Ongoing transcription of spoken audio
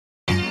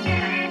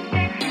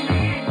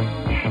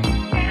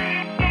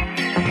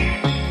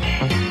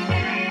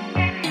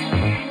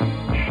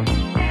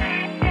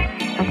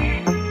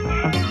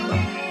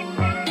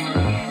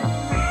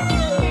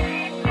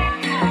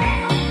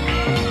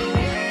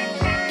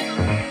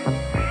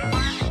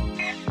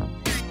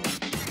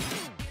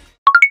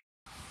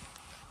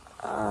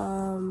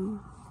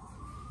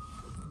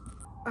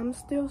I'm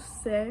still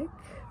sick.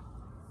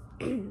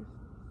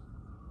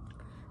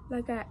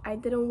 Like I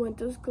didn't went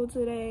to school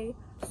today,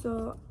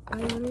 so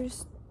I ordered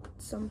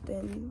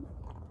something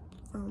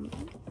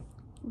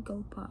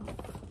Go Puff.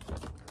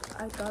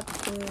 I got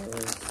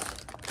this.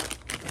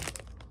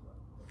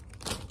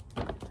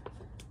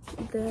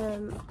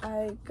 Then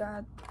I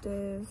got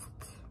this.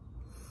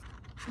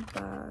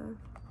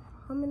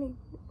 How many?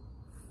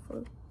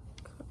 4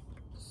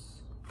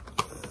 cups.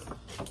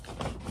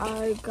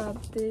 I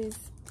got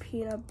this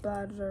peanut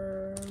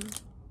butter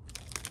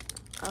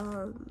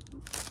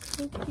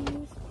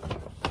cookies,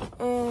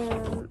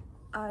 and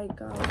I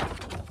got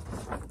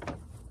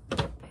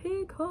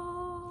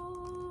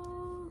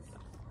pickles.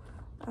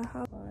 I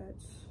have what?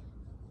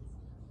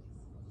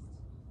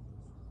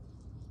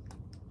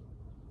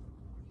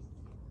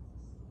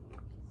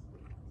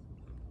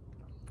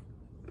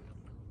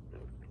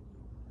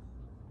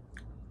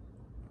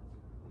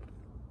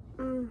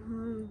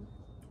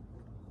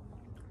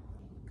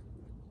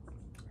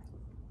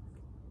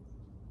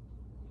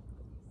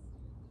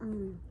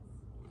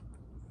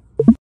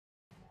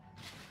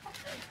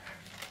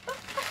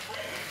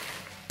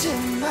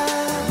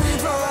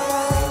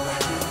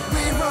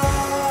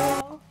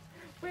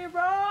 We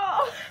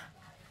roll.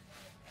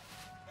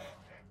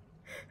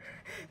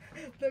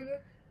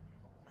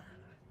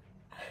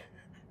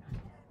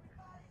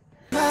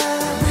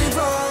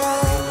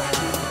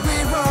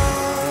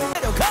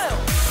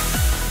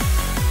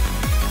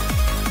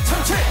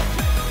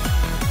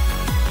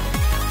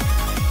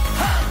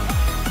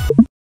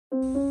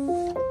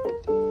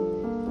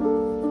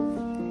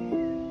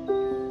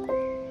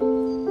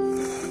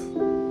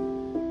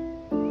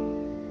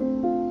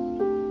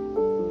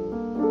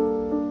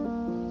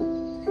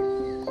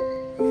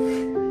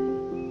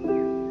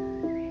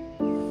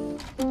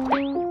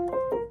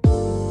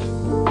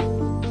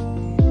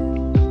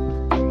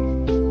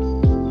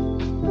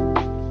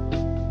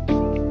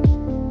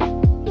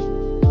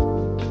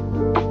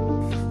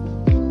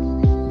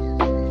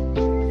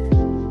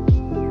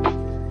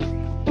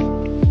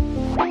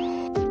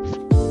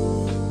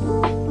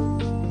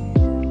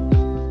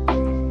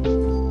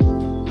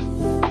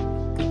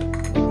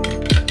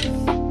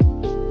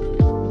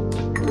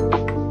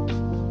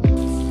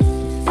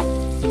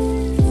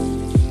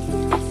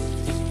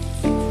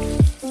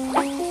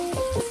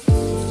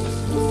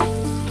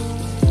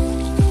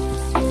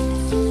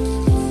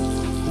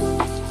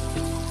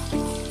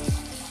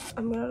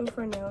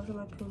 For nails on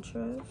my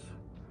Pinterest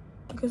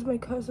because my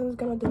cousin's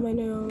gonna do my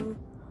nail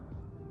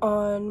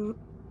on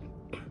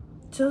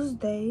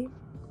Tuesday.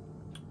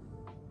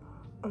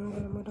 I'm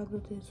gonna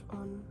do this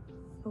one.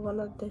 I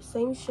want the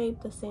same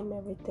shape, the same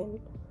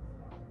everything.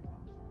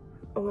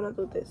 I'm gonna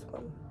do this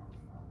one.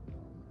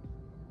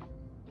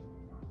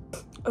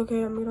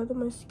 Okay, I'm gonna do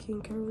my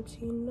skincare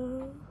routine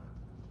now.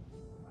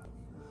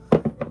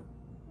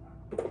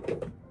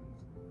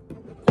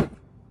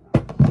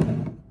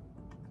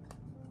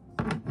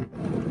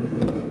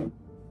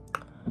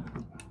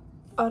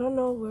 I don't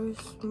know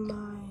where's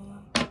my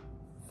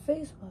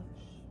face wash.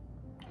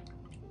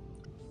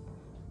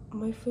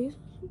 My face,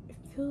 it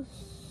feels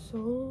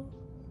so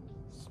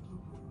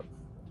smooth,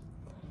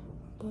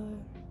 but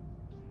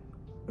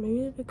maybe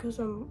it's because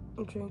I'm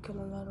drinking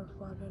a lot of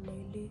water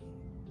lately.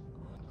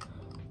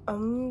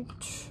 I'm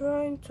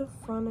trying to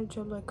find a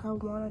job. Like, I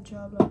want a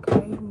job. Like,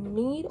 I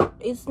need,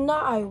 it's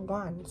not I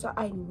want, so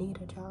I need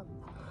a job.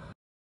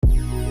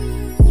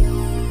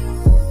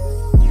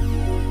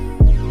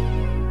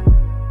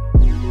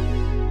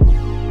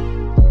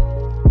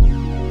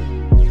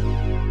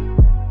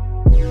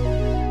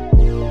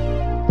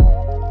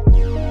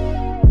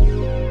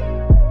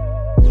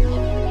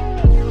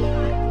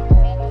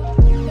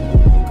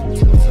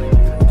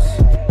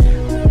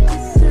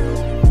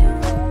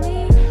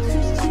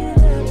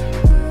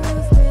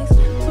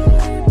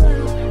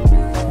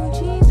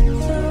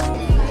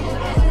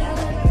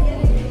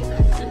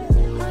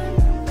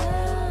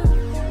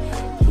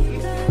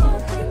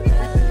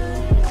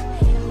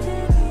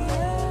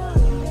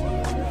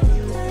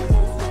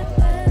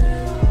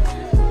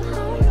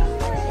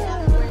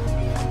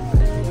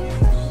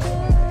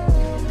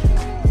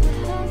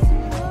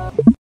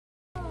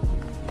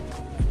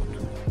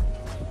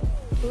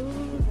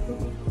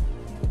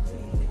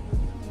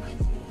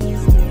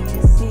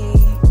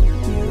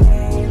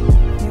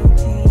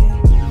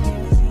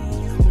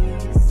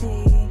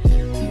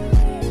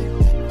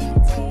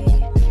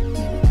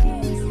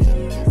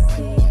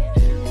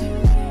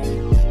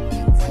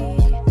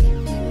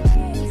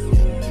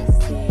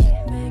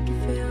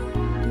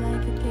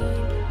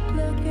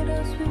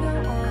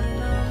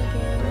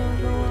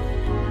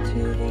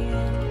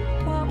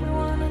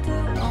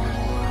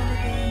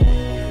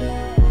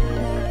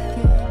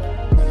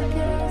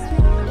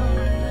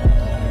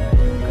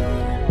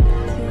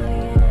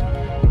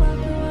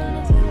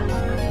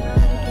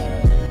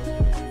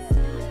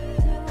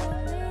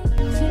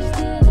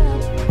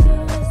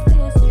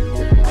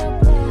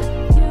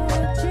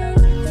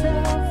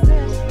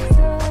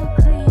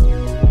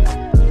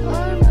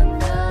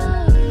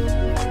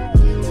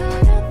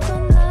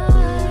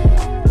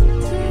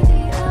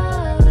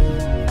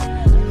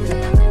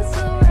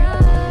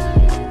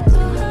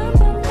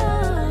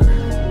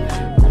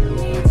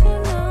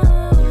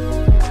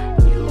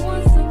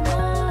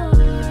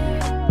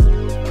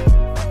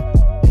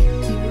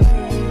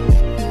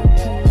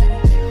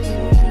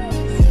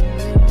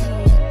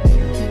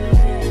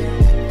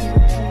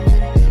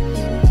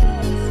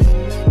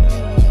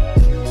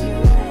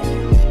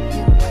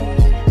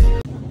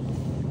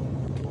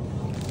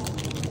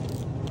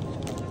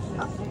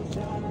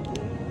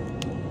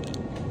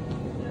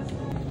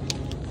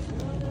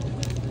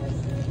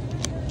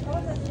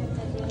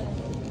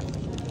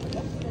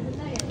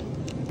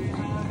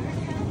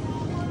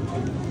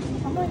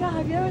 god,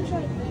 have you ever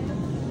tried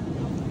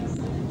this?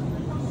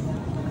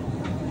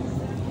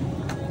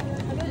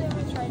 Have you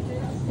ever tried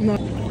this? No.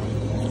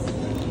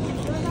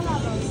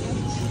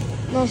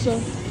 No, sir.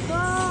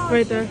 God,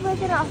 Right there. she's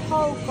making a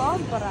whole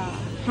compra.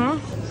 Huh?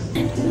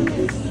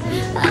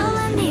 All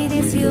I need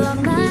is you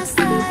on my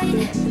side.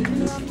 We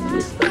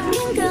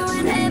can go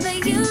whenever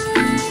you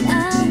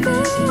like.